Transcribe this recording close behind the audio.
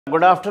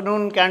Good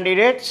afternoon,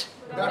 candidates.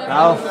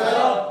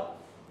 Now,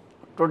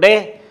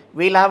 today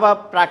we'll have a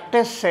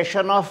practice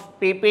session of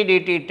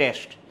PPDT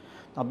test.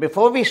 Now,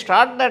 before we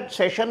start that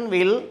session,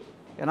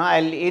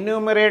 I'll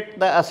enumerate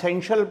the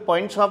essential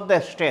points of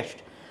this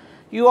test.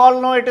 You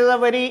all know it is a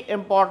very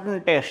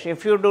important test.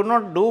 If you do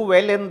not do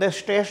well in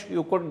this test,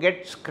 you could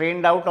get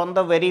screened out on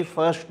the very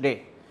first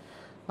day.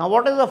 Now,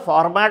 what is the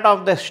format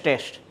of this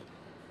test?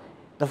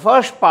 The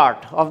first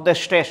part of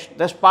this test,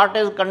 this test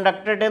is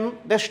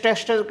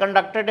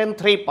conducted in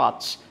three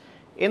parts.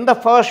 In the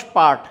first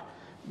part,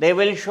 they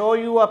will show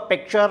you a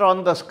picture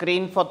on the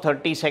screen for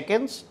 30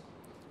 seconds.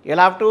 You'll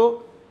have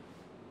to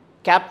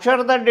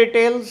capture the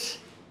details,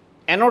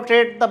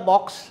 annotate the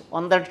box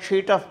on that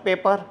sheet of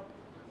paper,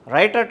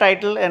 write a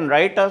title and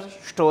write a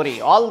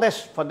story. All this,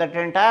 for that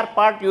entire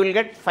part, you will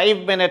get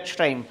 5 minutes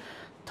time.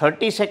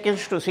 30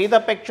 seconds to see the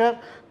picture,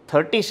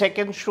 30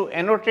 seconds to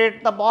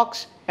annotate the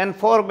box, and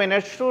 4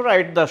 minutes to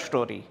write the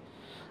story.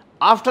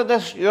 After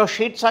this, your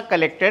sheets are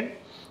collected,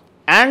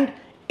 and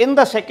in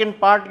the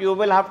second part, you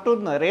will have to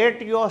narrate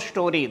your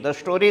story, the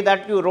story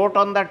that you wrote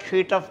on that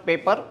sheet of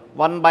paper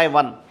one by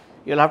one.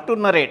 You'll have to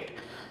narrate.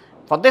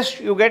 For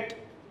this, you get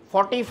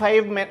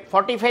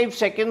 45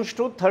 seconds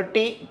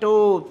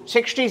to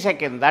 60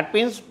 seconds. That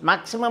means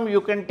maximum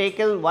you can take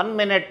is 1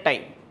 minute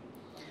time.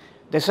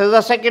 This is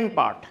the second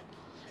part.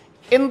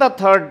 In the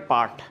third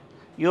part,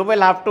 you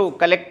will have to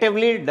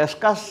collectively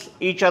discuss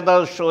each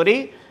other's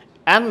story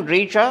and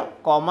reach a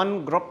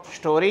common group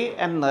story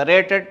and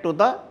narrate it to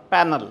the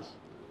panel.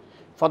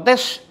 For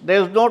this,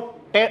 there is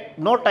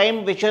no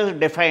time which is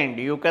defined.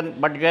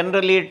 But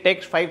generally it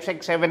takes 5,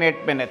 6, 7,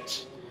 8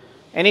 minutes.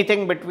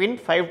 Anything between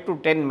 5 to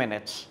 10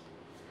 minutes.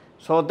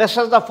 So this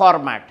is the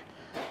format.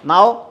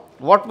 Now,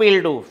 what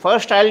we'll do?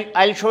 First,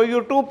 I'll show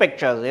you two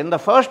pictures. In the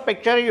first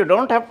picture, you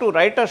don't have to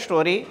write a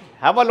story.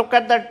 Have a look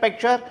at that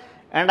picture.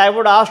 And I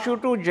would ask you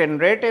to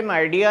generate an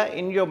idea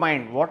in your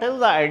mind. What is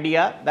the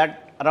idea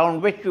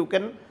around which you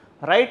can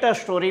write a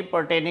story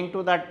pertaining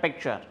to that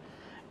picture?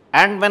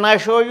 And when I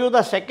show you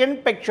the second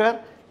picture,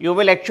 you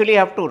will actually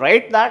have to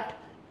write that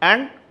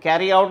and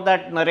carry out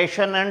that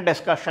narration and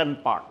discussion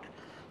part.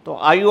 So,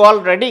 are you all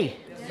ready?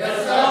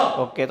 Yes,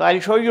 sir. Okay, so I'll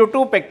show you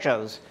two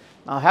pictures.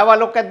 Now, have a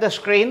look at the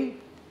screen.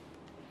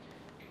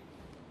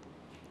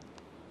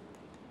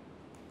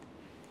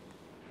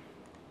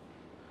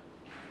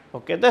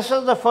 Okay, this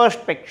is the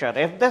first picture.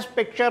 If this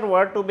picture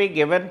were to be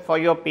given for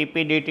your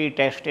PPDT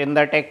test in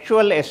that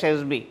actual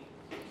SSB,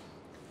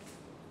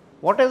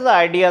 what is the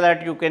idea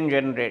that you can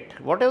generate?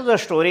 What is the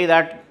story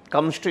that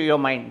comes to your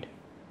mind?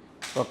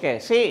 Okay,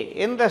 see,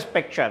 in this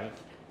picture,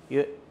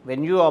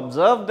 when you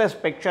observe this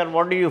picture,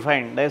 what do you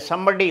find? There is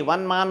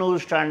one man who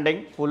is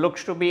standing, who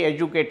looks to be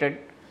educated,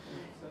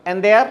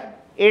 and there are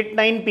 8,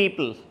 9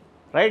 people,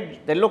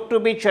 right? They look to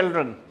be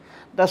children.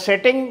 The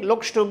setting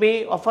looks to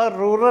be of a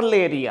rural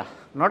area.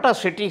 Not a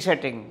city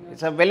setting,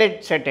 it's a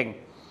village setting,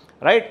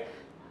 right?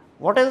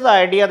 What is the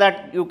idea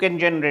that you can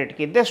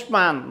generate? This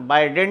man,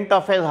 by dint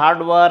of his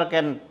hard work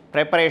and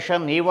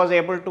preparation, he was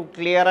able to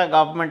clear a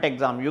government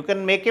exam. You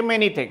can make him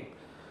anything.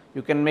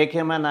 You can make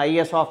him an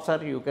IAS officer,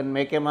 you can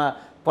make him a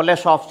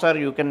police officer,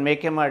 you can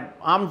make him an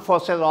armed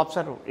forces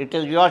officer. It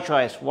is your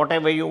choice,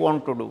 whatever you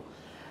want to do.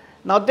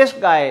 Now this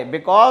guy,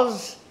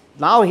 because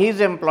now he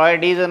is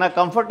employed, he is in a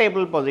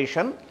comfortable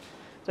position.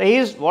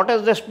 So, what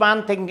is this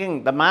man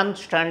thinking? The man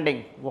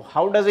standing,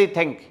 how does he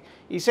think?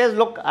 He says,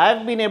 look, I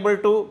have been able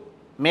to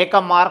make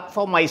a mark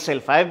for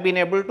myself. I have been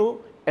able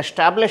to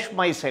establish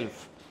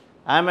myself.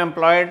 I am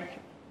employed,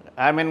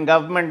 I am in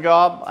government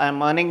job, I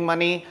am earning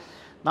money.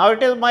 Now,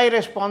 it is my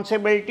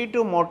responsibility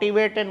to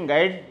motivate and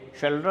guide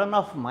children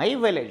of my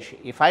village.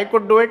 If I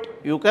could do it,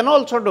 you can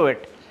also do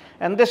it.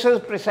 And this is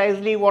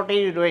precisely what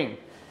he is doing.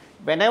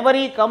 Whenever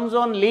he comes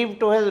on leave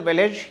to his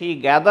village, he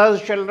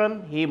gathers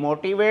children, he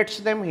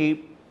motivates them,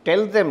 he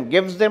tells them,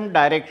 gives them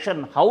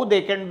direction how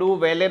they can do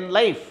well in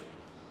life,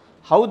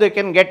 how they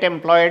can get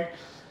employed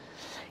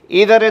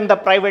either in the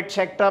private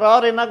sector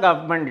or in a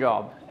government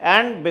job.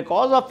 And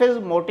because of his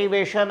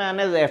motivation and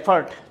his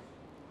effort,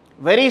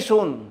 very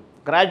soon,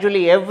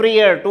 gradually every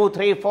year, 2,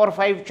 3, 4,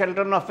 5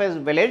 children of his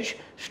village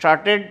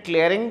started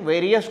clearing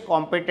various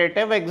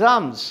competitive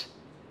exams.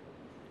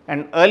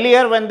 And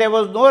earlier, when there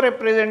was no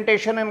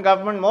representation in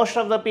government, most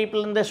of the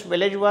people in this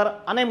village were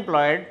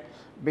unemployed.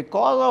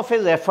 Because of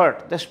his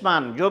effort, this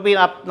man, jo bhi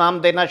aap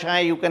naam dena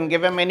chahe, you can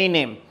give him any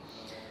name.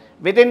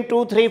 Within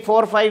 2, 3,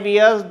 4, 5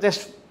 years,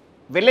 this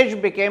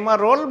village became a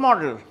role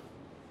model.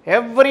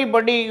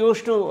 Everybody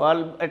used to,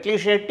 at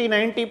least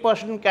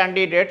 80–90%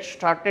 candidates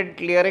started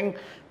clearing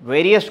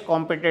various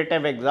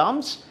competitive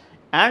exams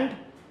and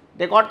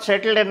they got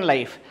settled in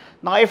life.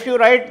 Now, if you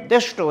write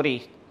this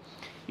story,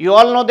 you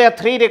all know there are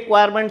 3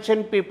 requirements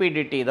in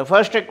PPDT. The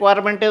first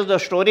requirement is the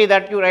story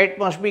that you write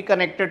must be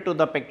connected to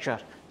the picture.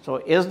 So,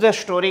 is the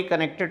story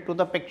connected to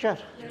the picture?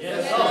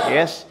 Yes, sir.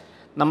 Yes.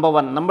 Number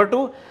 1. Number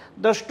 2,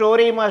 the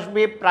story must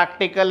be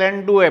practical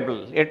and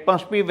doable. It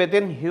must be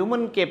within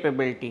human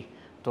capability.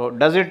 So,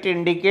 does it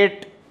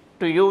indicate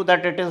to you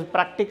that it is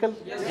practical?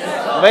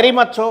 Yes. Very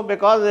much so,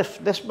 because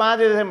if this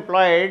man is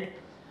employed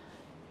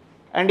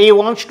and he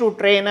wants to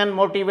train and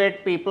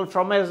motivate people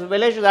from his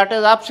village, that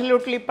is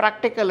absolutely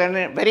practical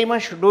and very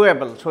much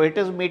doable. So, it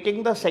is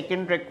meeting the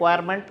second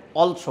requirement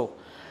also.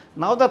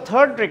 Now, the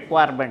third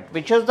requirement,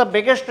 which is the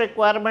biggest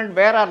requirement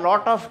where a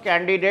lot of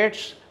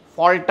candidates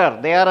falter,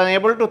 they are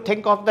unable to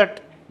think of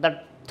that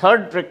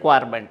third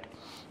requirement.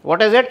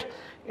 What is it?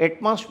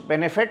 It must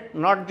benefit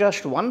not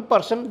just one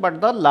person,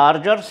 but the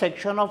larger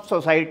section of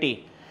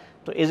society.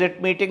 So, is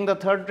it meeting the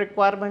third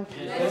requirement?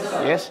 Yes.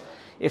 Yes.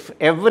 If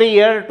every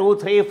year 2,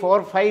 3,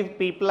 4, 5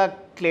 people are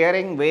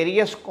clearing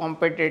various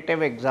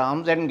competitive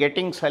exams and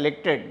getting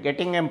selected,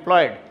 getting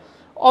employed,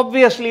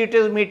 obviously it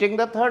is meeting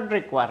the third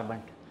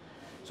requirement.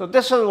 So,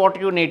 this is what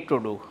you need to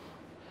do.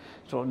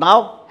 So,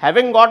 now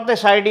having got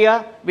this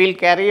idea, we will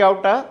carry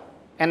out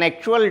an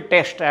actual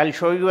test. I will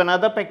show you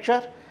another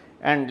picture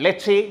and let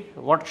us see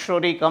what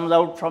story comes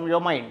out from your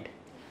mind.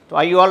 So,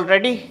 are you all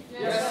ready?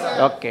 Yes,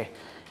 sir. Okay,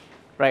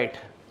 right.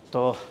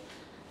 So,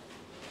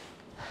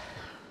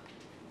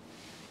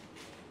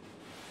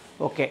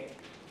 okay,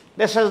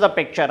 this is the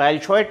picture. I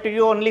will show it to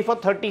you only for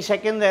 30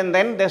 seconds and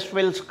then the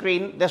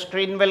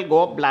screen will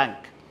go blank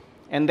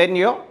and then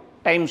your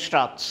time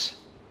starts.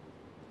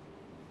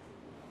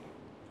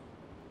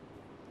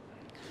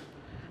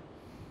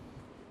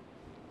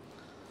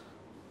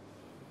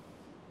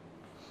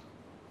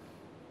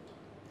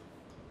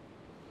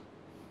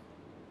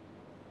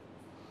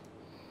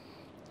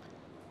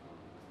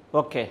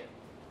 Okay,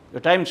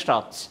 your time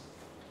starts.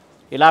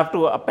 You will have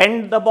to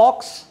append the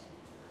box,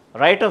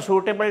 write a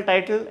suitable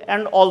title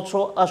and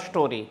also a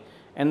story,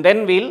 and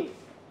then we will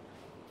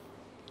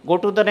go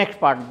to the next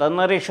part, the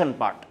narration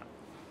part.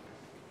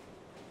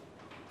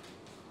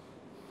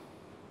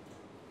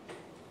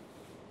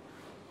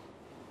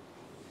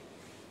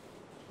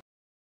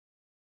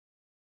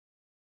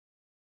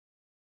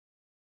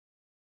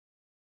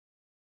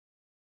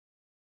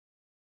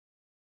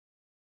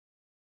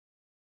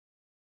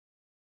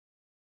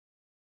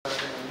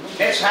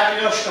 Let's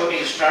have your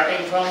story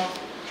starting from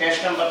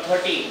test number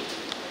 13.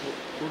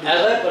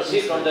 As I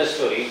perceive from the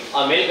story,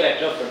 a male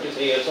character of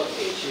 23 years of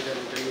age.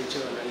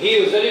 He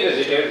usually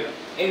visited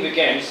in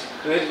weekends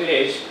to his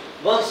village.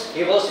 Once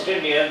he was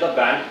sitting near the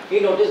bank, he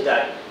noticed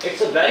that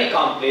it's a very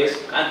calm place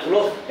and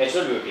full of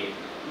natural beauty,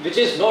 which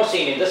is not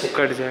seen in the city.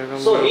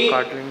 So he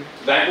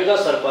went to the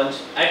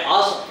Sarpanch and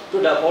asked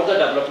for the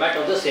development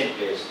of the same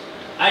place.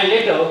 And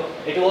later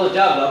it was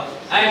developed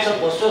and some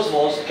posters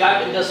was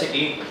kept in the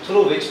city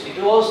through which it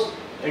was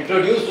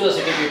introduced to the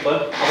city people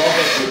about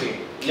its beauty.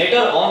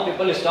 Later on,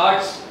 people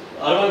start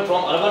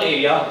from urban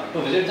area to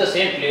visit the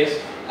same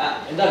place.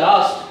 In the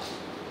last,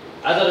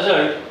 as a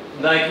result,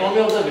 the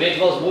economy of the village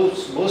was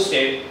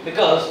boosted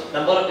because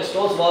number of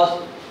stores was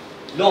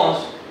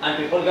launched and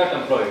people got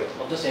employed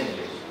of the same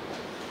village.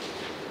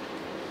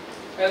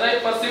 As I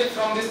perceived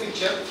from this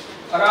picture,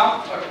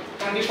 around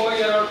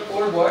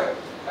 24-year-old boy,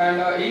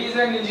 and he is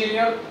an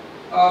engineer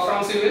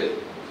from civil.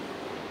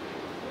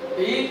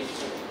 He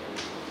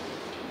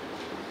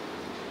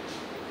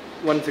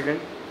 1 second.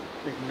 1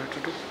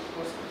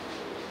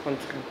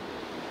 second.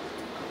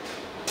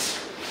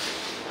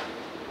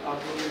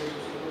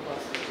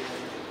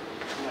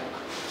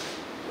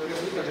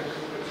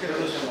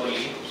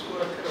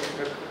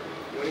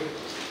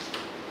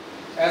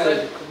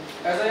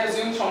 As I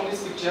assume from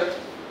this picture,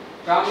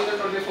 Ram is a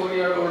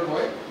 24-year-old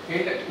boy.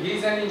 He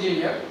is an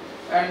engineer,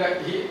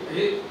 and he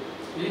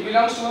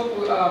belongs to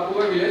a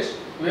poor village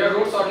where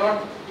roads are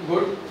not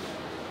good.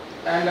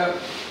 And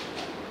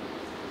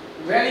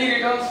when he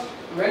returns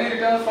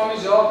from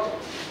his job,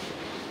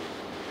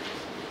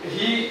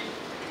 he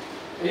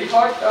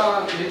thought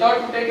to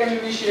take an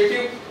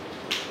initiative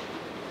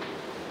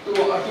to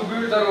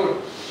build the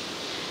road.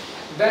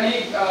 Then he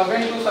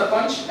went to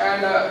Sarpanch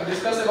and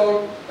discussed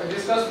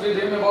with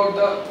him about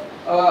the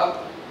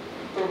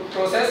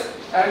process,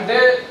 and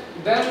then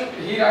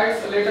he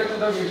writes a letter to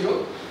the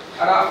video,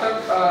 and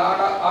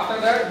after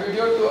that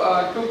video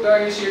took the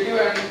initiative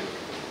and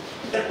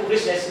The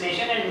tourist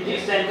destination and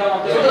increase the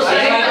income of the I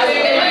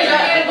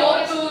will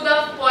go to the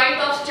point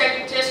of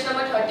test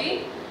number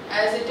 30,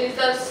 as it is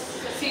the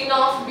scene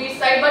of beach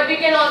side, but we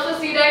can also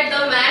see that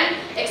the man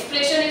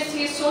expression is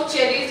he is so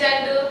cherished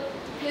and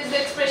his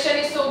expression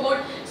is so good,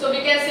 so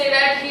we can say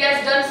that he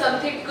has done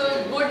something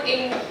good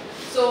in,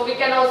 so we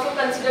can also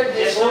consider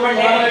this.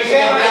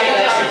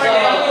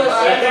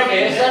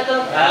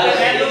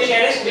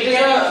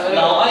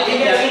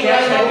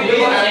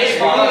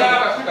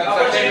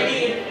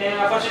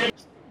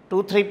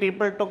 Two, three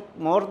people took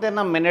more than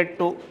a minute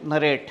to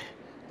narrate.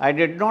 I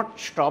did not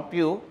stop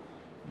you,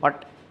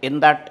 but in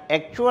that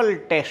actual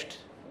test,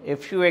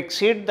 if you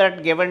exceed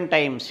that given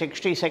time,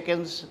 60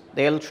 seconds,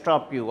 they will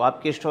stop you.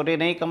 Aapki story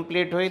nahi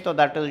complete hui, so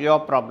that is your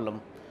problem.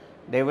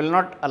 They will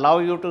not allow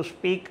you to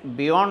speak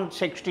beyond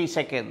 60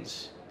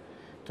 seconds.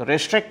 So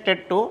restrict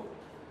it to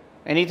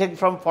anything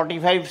from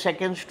 45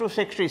 seconds to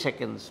 60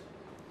 seconds.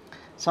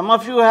 Some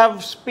of you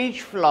have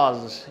speech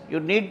flaws.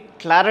 You need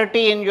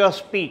clarity in your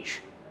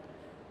speech.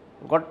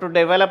 got to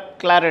develop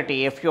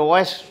clarity. If your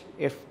voice,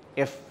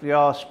 if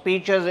your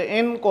speech is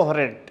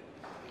incoherent,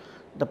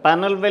 the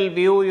panel will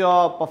view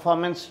your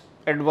performance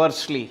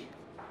adversely.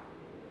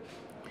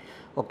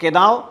 Okay,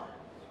 now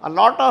a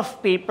lot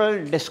of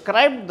people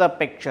describe the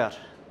picture.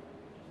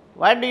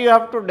 Why do you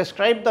have to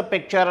describe the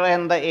picture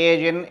and the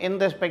age? In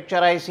this picture,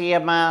 I see a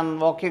man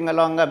walking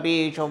along a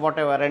beach or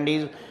whatever, and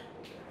he's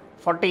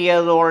 40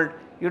 years old.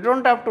 You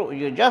don't have to,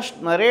 you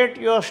just narrate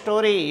your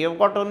story. You've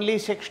got only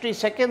 60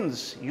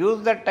 seconds.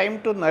 Use that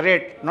time to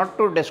narrate, not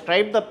to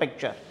describe the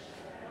picture.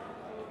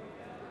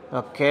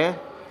 Okay.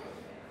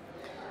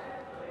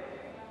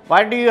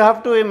 Why do you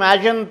have to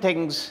imagine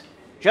things?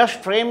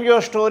 Just frame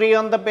your story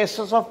on the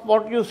basis of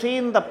what you see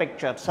in the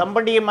picture.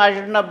 Somebody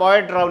imagined a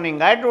boy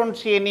drowning. I don't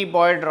see any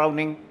boy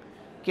drowning.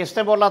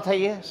 किसने बोला था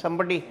ये?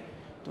 Somebody.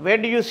 Where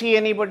do you see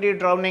anybody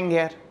drowning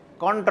here?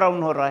 कौन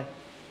drown हो रहा है?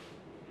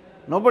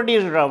 Nobody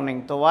is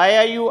drowning. So why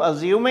are you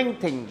assuming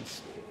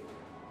things?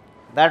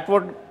 That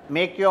would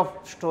make your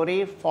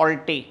story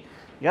faulty.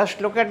 Just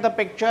look at the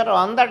picture.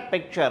 On that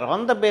picture,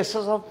 on the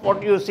basis of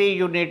what you see,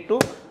 you need to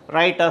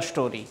write a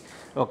story.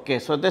 Okay,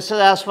 so this is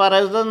as far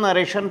as the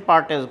narration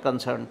part is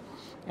concerned.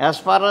 As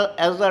far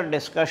as the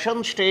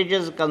discussion stage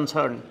is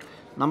concerned,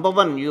 number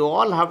one, you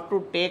all have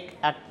to take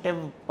active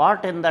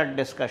part in that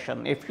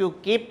discussion. If you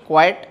keep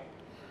quiet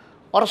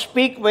or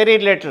speak very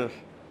little,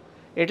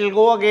 it will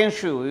go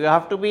against you. You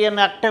have to be an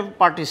active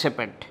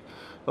participant.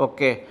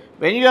 Okay,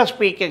 when you are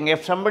speaking,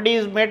 if somebody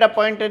has made a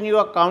point and you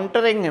are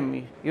countering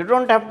him, you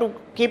don't have to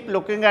keep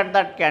looking at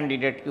that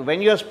candidate.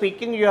 When you are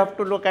speaking, you have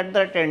to look at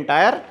that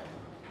entire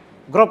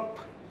group.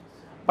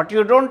 But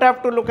you don't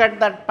have to look at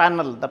that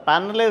panel. The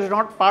panel is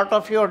not part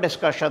of your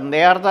discussion.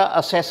 They are the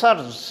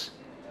assessors.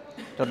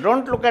 So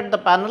don't look at the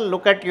panel,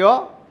 look at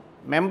your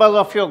members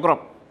of your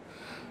group.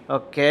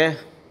 Okay.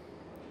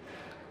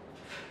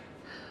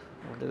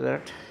 What is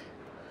that?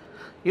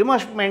 You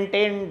must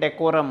maintain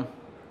decorum.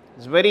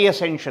 It's very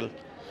essential.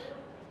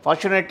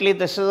 Fortunately,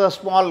 this is a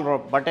small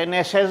group, but in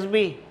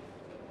SSB,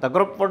 the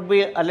group would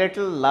be a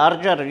little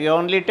larger. You're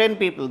only 10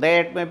 people.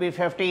 There it may be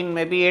 15,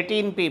 maybe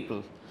 18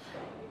 people.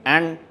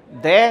 And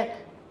there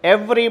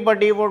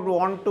everybody would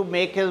want to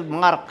make his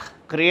mark,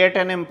 create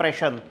an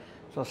impression.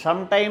 So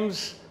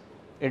sometimes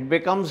it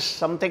becomes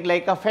something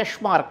like a fish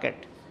market.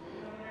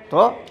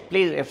 So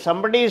please, if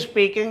somebody is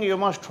speaking, you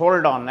must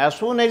hold on. As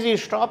soon as he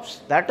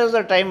stops, that is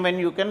the time when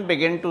you can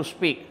begin to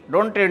speak.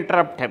 Don't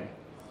interrupt him.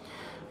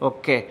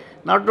 Okay.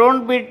 Now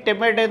don't be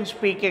timid in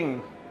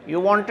speaking. You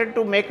wanted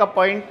to make a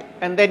point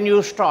and then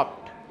you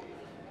stopped.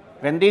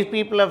 When these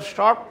people have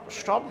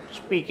stopped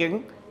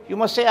speaking, you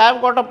must say, I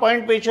have got a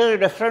point which is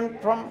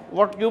different from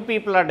what you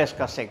people are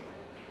discussing.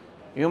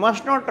 You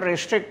must not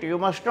restrict, you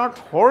must not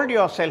hold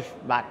yourself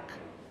back.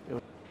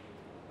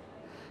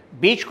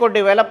 Beach ko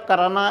develop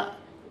karana,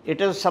 it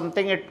is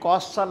something, it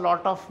costs a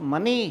lot of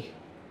money.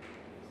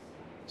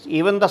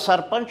 Even the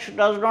sarpanch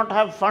does not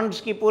have funds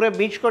ki pure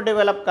beach ko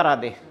develop kara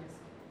de.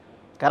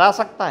 करा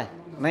सकता है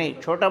नहीं,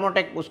 छोटा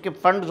मोटे उसके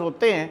funds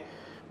होते हैं,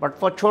 but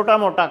for छोटा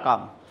मोटा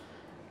काम,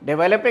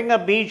 developing a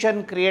beach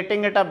and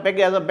creating it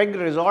as a big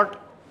resort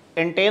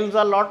entails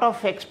a lot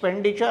of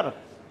expenditure,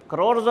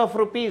 crores of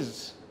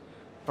rupees.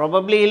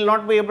 Probably he will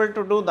not be able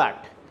to do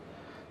that.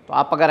 तो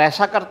आप अगर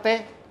ऐसा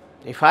करते,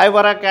 if I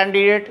were a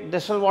candidate,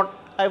 this is what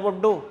I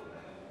would do.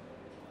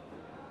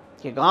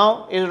 कि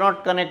गांव is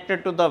not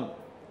connected to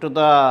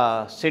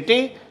the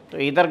city, so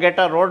either get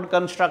a road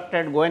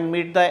constructed, go and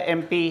meet the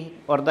MP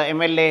or the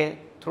MLA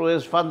through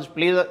his funds.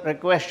 Please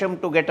request him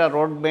to get a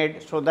road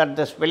made so that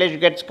this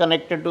village gets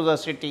connected to the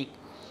city.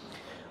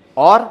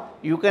 और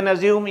you can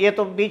assume ये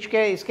तो बीच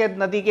के इसके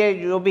नदी के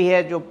जो भी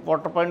है जो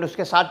वाटर पॉइंट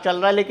उसके साथ चल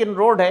रहा है, लेकिन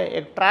रोड है,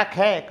 एक ट्रैक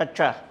है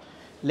कच्चा,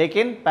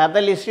 लेकिन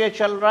पैदल इसलिए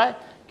चल रहा है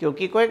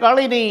क्योंकि कोई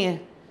गाड़ी नहीं है,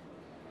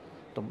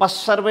 तो बस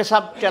सर्विस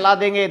आप चला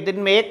देंगे, दिन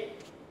में एक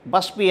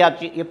बस भी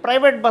आती, ये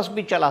प्राइवेट बस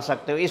भी चला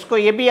सकते हो। इसको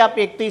ये भी आप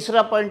एक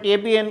तीसरा पॉइंट ये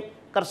भी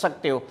कर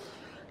सकते हो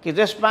कि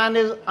this man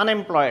is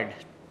unemployed,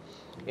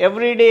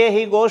 every day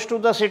he goes to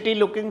the city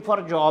looking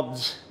for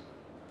jobs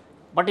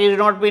but he is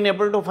not been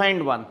able to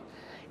find one.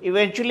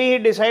 Eventually he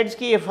decides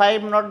कि if I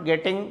am not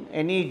getting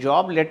any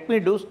job, let me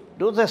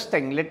do this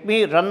thing, let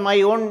me run my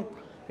own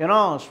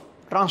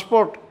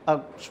transport,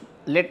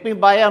 let me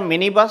buy a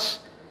minibus,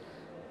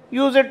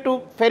 use it to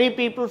ferry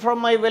people from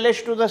my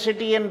village to the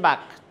city and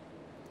back.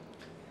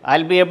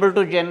 I'll be able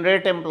to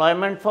generate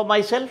employment for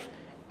myself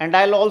and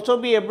I'll also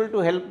be able to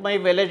help my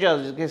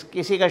villagers.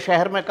 किसी का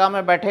शहर में काम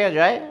है, बैठे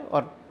जाए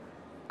और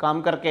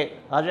काम करके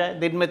आ जाए,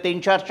 दिन में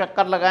 3-4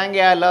 चक्कर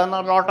लगाएंगे, I learn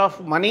a lot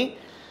of money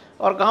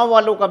और गांव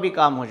वालों का भी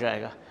काम हो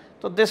जाएगा.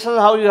 तो this is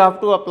how you have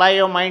to apply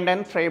your mind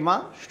and frame a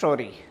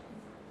story.